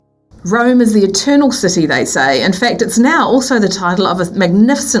Rome is the eternal city, they say. In fact, it's now also the title of a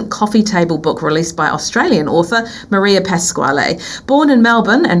magnificent coffee table book released by Australian author Maria Pasquale. Born in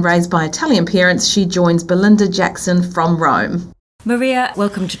Melbourne and raised by Italian parents, she joins Belinda Jackson from Rome. Maria,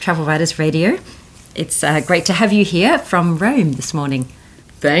 welcome to Travel Writers Radio. It's great to have you here from Rome this morning.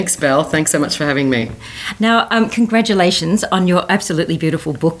 Thanks, Belle. Thanks so much for having me. Now, congratulations on your absolutely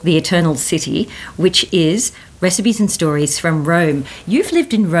beautiful book, The Eternal City, which is Recipes and Stories from Rome. You've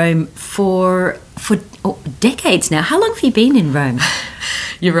lived in Rome for decades now. How long have you been in Rome?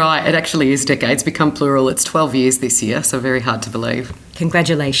 You're right. It actually is decades. Become plural. It's 12 years this year, so very hard to believe.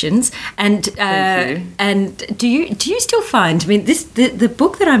 Congratulations. And Thank you. And do you still find, I mean, the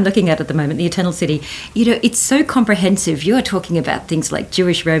book that I'm looking at the moment, The Eternal City, it's so comprehensive. You are talking about things like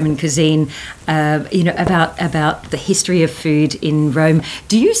Jewish Roman cuisine, about the history of food in Rome.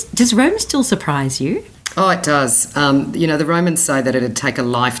 Does Rome still surprise you? Oh, it does. The Romans say that it'd take a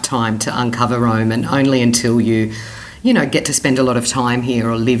lifetime to uncover Rome, and only until you get to spend a lot of time here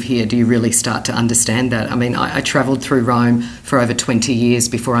or live here do you really start to understand that. I mean, I travelled through Rome for over 20 years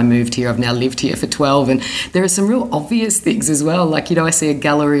before I moved here. I've now lived here for 12, and there are some real obvious things as well. Like, I see a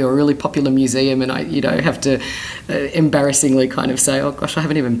gallery or a really popular museum and I, have to embarrassingly kind of say, oh gosh, I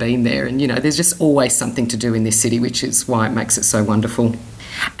haven't even been there. And, there's just always something to do in this city, which is why it makes it so wonderful.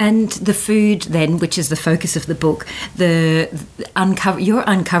 And the food then, which is the focus of the book, you're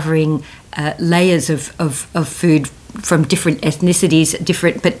uncovering layers of food from different ethnicities,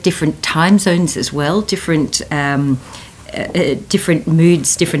 different time zones as well, different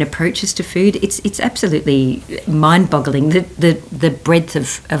moods, different approaches to food. It's absolutely mind-boggling the breadth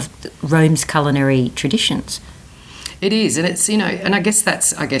of Rome's culinary traditions. It is, and it's, and I guess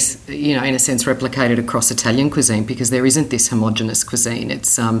that's, in a sense replicated across Italian cuisine, because there isn't this homogenous cuisine.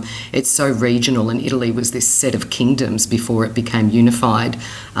 It's so regional, and Italy was this set of kingdoms before it became unified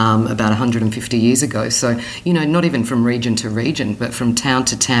about 150 years ago. So, not even from region to region, but from town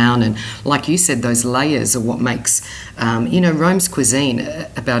to town. And like you said, those layers are what makes, Rome's cuisine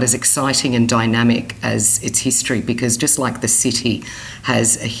about as exciting and dynamic as its history, because just like the city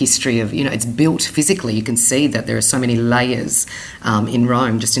has a history of, it's built physically. You can see that there are so many layers in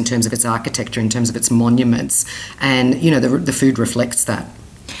Rome, just in terms of its architecture, in terms of its monuments, and the food reflects that.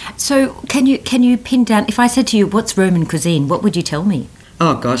 So can you pin down, if I said to you, what's Roman cuisine, what would you tell me?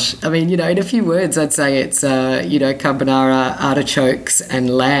 Oh gosh, I mean, in a few words I'd say it's carbonara, artichokes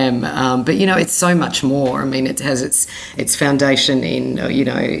and lamb, but it's so much more. I mean, it has its foundation in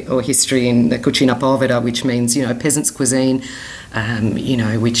or history in the cucina povera, which means peasants' cuisine,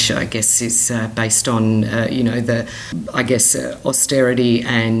 which I guess is based on austerity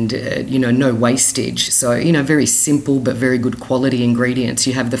and no wastage. So very simple but very good quality ingredients.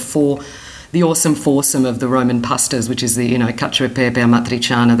 You have the awesome foursome of the Roman pastas, which is the, cacio e pepe,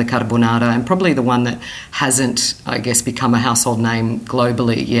 amatriciana, the carbonara, and probably the one that hasn't, I guess, become a household name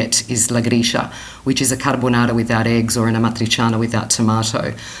globally yet is la grisha, which is a carbonara without eggs or an amatriciana without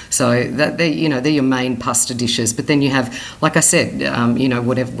tomato. So they're your main pasta dishes. But then you have, like I said,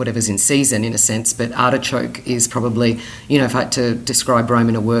 whatever's in season in a sense, but artichoke is probably, if I had to describe Rome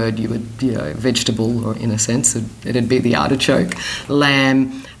in a word, you would, vegetable, or in a sense, it'd be the artichoke.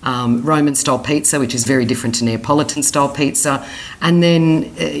 Lamb, Roman-style pizza, which is very different to Neapolitan-style pizza. And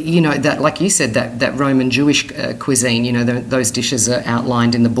then, that, like you said, that Roman Jewish cuisine, those dishes are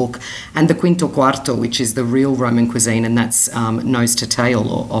outlined in the book. And the quinto quarto, which is the real Roman cuisine, and that's nose to tail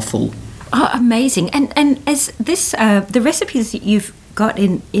or offal. Oh, amazing. And as this, the recipes that you've got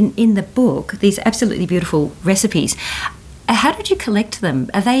in the book, these absolutely beautiful recipes, how did you collect them?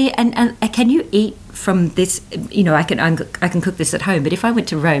 Are they and can you eat from this? I can cook this at home, but if I went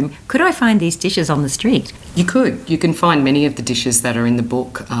to Rome, could I find these dishes on the street? You could. You can find many of the dishes that are in the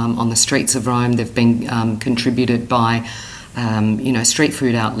book on the streets of Rome. They've been contributed by street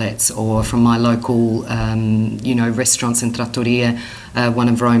food outlets, or from my local restaurants and trattorie. One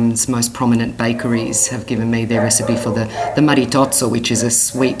of Rome's most prominent bakeries have given me their recipe for the maritozzo, which is a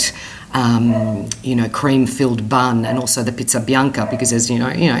sweet cream-filled bun, and also the pizza bianca, because as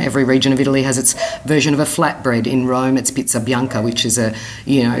every region of Italy has its version of a flatbread. In Rome, it's pizza bianca, which is a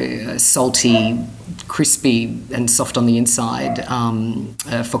salty, crispy and soft on the inside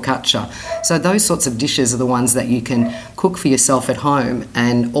focaccia. So those sorts of dishes are the ones that you can cook for yourself at home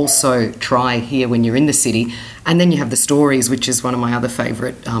and also try here when you're in the city. And then you have the stories, which is one of my other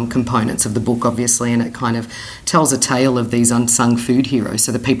favourite components of the book, obviously, and it kind of tells a tale of these unsung food heroes,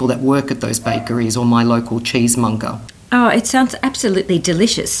 so the people that work at those bakeries or my local cheesemonger. Oh, it sounds absolutely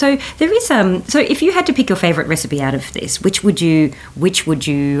delicious. So there is so if you had to pick your favourite recipe out of this, which would you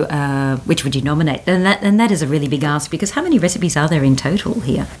nominate? And that is a really big ask, because how many recipes are there in total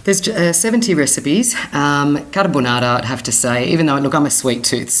here? There's 70 recipes. Carbonara, I'd have to say, even though, look, I'm a sweet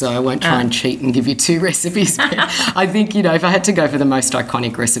tooth, so I won't try and cheat and give you 2 recipes. But I think, if I had to go for the most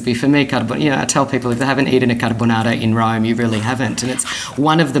iconic recipe, for me, I tell people if they haven't eaten a carbonara in Rome, you really haven't. And it's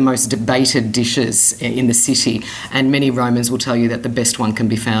one of the most debated dishes in the city. And many Romans will tell you that the best one can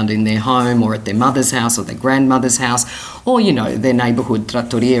be found in their home or at their mother's house or their grandmother's house, or, their neighbourhood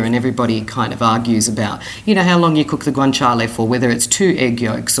trattoria, and everybody kind of argues about, how long you cook the guanciale for, whether it's 2 egg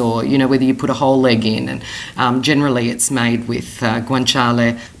yolks or, whether you put a whole egg in. And generally it's made with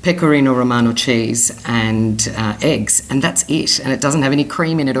guanciale, pecorino romano cheese and eggs, and that's it. And it doesn't have any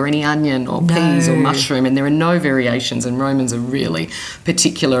cream in it or any onion or peas or mushroom, and there are no variations, and Romans are really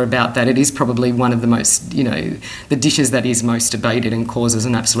particular about that. It is probably one of the most, the dishes that is most debated and causes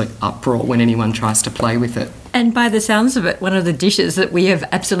an absolute uproar when anyone tries to play with it. And by the sounds of it, one of the dishes that we have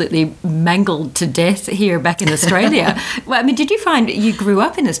absolutely mangled to death here back in Australia. Well, I mean, did you find you grew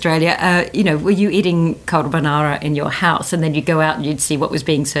up in Australia? Were you eating carbonara in your house, and then you go out and you'd see what was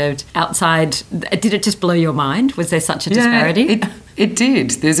being served outside? Did it just blow your mind? Was there such a disparity? It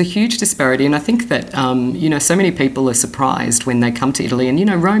did. There's a huge disparity, and I think that, so many people are surprised when they come to Italy. And,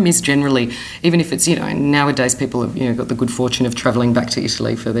 Rome is generally, even if it's, nowadays people have, got the good fortune of travelling back to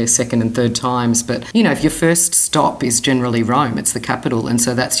Italy for their second and third times. But, if your first stop is generally Rome, it's the capital, and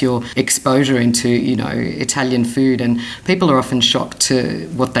so that's your exposure into, Italian food. And people are often shocked to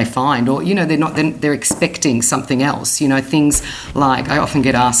what they find, or, they're expecting something else. Things like, I often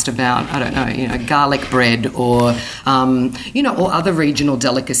get asked about, garlic bread or, or other regional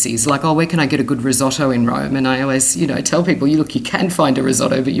delicacies, like, where can I get a good risotto in Rome? And I always, tell people, you can find a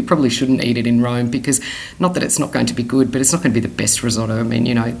risotto, but you probably shouldn't eat it in Rome, because not that it's not going to be good, but it's not going to be the best risotto. I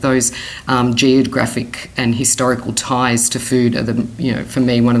mean, those geographic and historical ties to food are for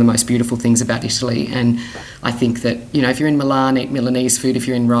me, one of the most beautiful things about Italy. And I think that, if you're in Milan, eat Milanese food. If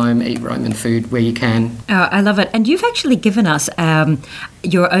you're in Rome, eat Roman food where you can. Oh, I love it. And you've actually given us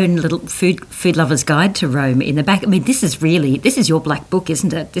your own little food lover's guide to Rome in the back. I mean, this is your black book,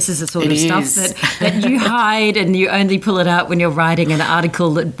 isn't it? This is the sort of stuff that you hide, and you only pull it out when you're writing an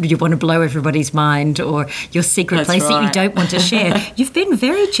article that you want to blow everybody's mind, or your secret place that you don't want to share. You've been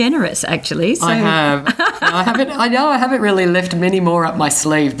very generous, actually. So. I have. I haven't really left many more up my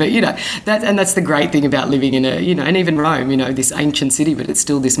sleeve, but that's the great thing about living in and even Rome, this ancient city, but it's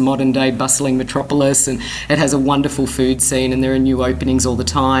still this modern day bustling metropolis, and it has a wonderful food scene, and there are new openings all the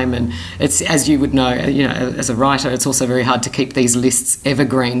time. And it's, as you would know, as a writer, it's also very hard to keep these lists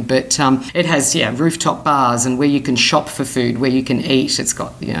evergreen, but it has rooftop bars and where you can shop for food, where you can eat. It's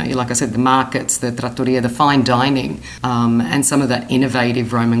got like I said, the markets, the trattoria, the fine dining, and some of that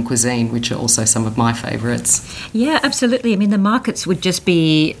innovative Roman cuisine, which are also some of my favourites. Yeah, absolutely. I mean, the markets would just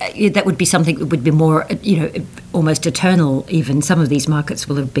be, that would be something that would be more, almost eternal even. Some of these markets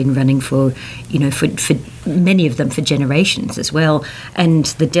will have been running for many of them for generations as well. And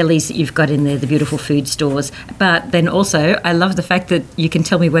the delis that you've got in there, the beautiful food stores. But then also, I love the fact that you can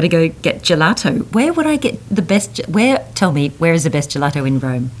tell me where to go get gelato. Where would I get the best, tell me, where is the best gelato in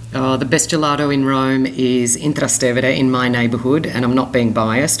Rome? Oh, the best gelato in Rome is in Trastevere, in my neighbourhood, and I'm not being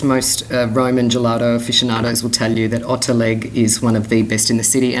biased. Most Roman gelato aficionados will tell you that Ottaleg is one of the best in the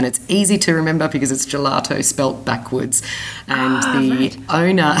city, and it's easy to remember because it's gelato spelt backwards. And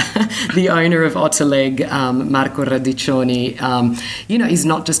the owner of Ottaleg, Marco Radiccioni, he's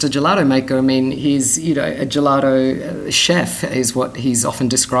not just a gelato maker. I mean, he's, a gelato chef is what he's often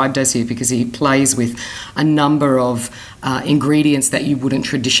described as here, because he plays with a number of ingredients that you wouldn't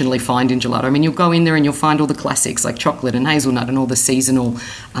traditionally find in gelato. I mean, you'll go in there and you'll find all the classics like chocolate and hazelnut and all the seasonal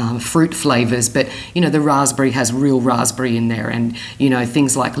fruit flavours, but, the raspberry has real raspberry in there, and,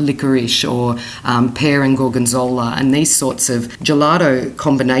 things like licorice or pear and gorgonzola, and these sorts of gelato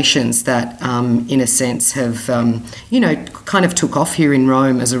combinations that, in a sense, have, kind of took off here in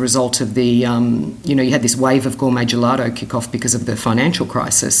Rome as a result of the, you had this wave of gourmet gelato kick off because of the financial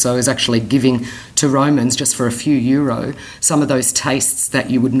crisis. So it was actually giving to Romans, just for a few euro, some of those tastes that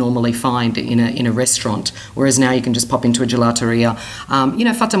you would normally find in a restaurant, whereas now you can just pop into a gelateria.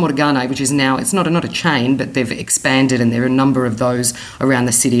 Fata Morgana, which is now, it's not a chain, but they've expanded, and there are a number of those around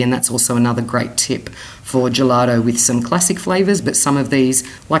the city, and that's also another great tip for gelato with some classic flavours, but some of these,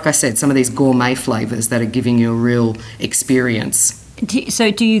 like I said, some of these gourmet flavours that are giving you a real experience.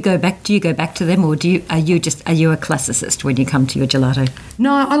 Do you go back? Do you go back to them, or are you a classicist when you come to your gelato?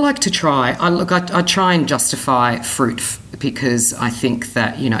 No, I like to try. I try and justify fruit because I think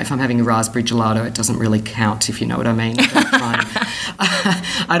that, if I'm having a raspberry gelato, it doesn't really count, if you know what I mean.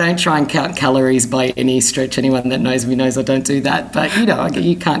 I don't try and count calories by any stretch. Anyone that knows me knows I don't do that. But,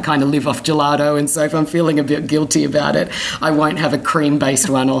 you can't kind of live off gelato. And so if I'm feeling a bit guilty about it, I won't have a cream-based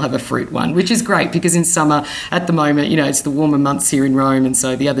one. I'll have a fruit one, which is great because in summer, at the moment, it's the warmer months here in Rome. And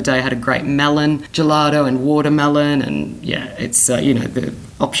so the other day I had a great melon gelato and watermelon. And, it's, the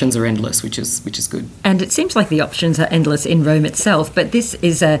options are endless, which is good. And it seems like the options are endless in Rome itself, but this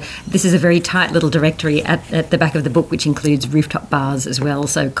is a very tight little directory at the back of the book, which includes rooftop bars as well.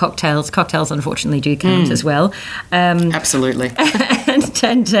 So cocktails unfortunately do count as well. Absolutely.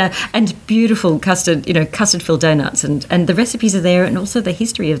 and beautiful custard filled donuts, and the recipes are there, and also the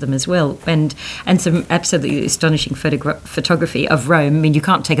history of them as well, and some absolutely astonishing photography of Rome. I mean, you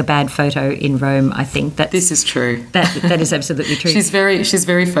can't take a bad photo in Rome. I think that this is true. That is absolutely true. She's very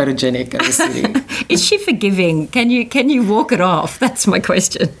photogenic as a city. Is she forgiving? Can you walk it off? That's my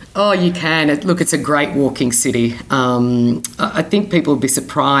question. Oh, you can. It's a great walking city. I think people will be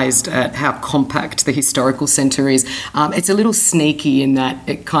surprised at how compact the historical centre is. It's a little sneaky in that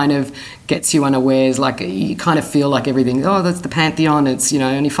it kind of gets you unawares. Like, you kind of feel like everything, that's the Pantheon. It's,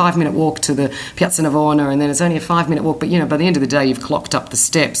 only 5-minute walk to the Piazza Navona, and then it's only a 5-minute walk. But, by the end of the day, you've clocked up the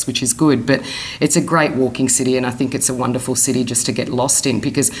steps, which is good. But it's a great walking city, and I think it's a wonderful city just to get lost in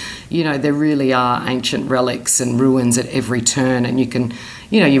because, there really are ancient relics and ruins at every turn, and you can...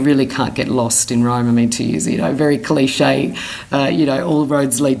 you really can't get lost in Rome. I mean, to use, very cliche, all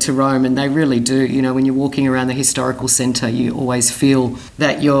roads lead to Rome, and they really do. When you're walking around the historical centre, you always feel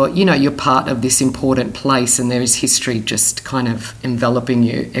that you're part of this important place, and there is history just kind of enveloping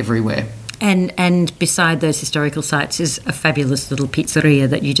you everywhere. And beside those historical sites is a fabulous little pizzeria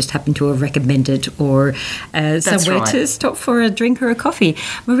that you just happen to have recommended, or somewhere to stop for a drink or a coffee.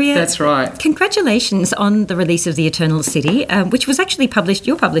 Maria, that's right. Congratulations on the release of The Eternal City, which was actually published.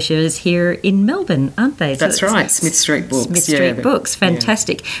 Your publisher is here in Melbourne, aren't they? That's right, Smith Street Books. Smith Street Books,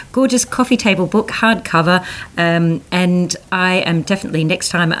 fantastic. Yeah. Gorgeous coffee table book, hardcover, and I am definitely, next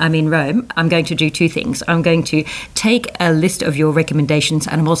time I'm in Rome, I'm going to do two things. I'm going to take a list of your recommendations,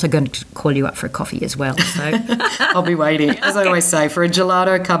 and I'm also going to call you up for a coffee as well. So I'll be waiting, as I always say, for a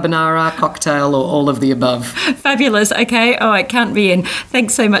gelato, carbonara, cocktail, or all of the above. Fabulous. Okay. All right. Count me in.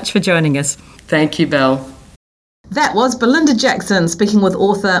 Thanks so much for joining us. Thank you, Belle. That was Belinda Jackson speaking with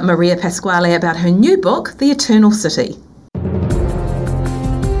author Maria Pasquale about her new book, The Eternal City.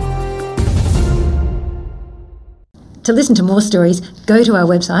 To listen to more stories, go to our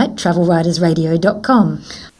website, travelwritersradio.com.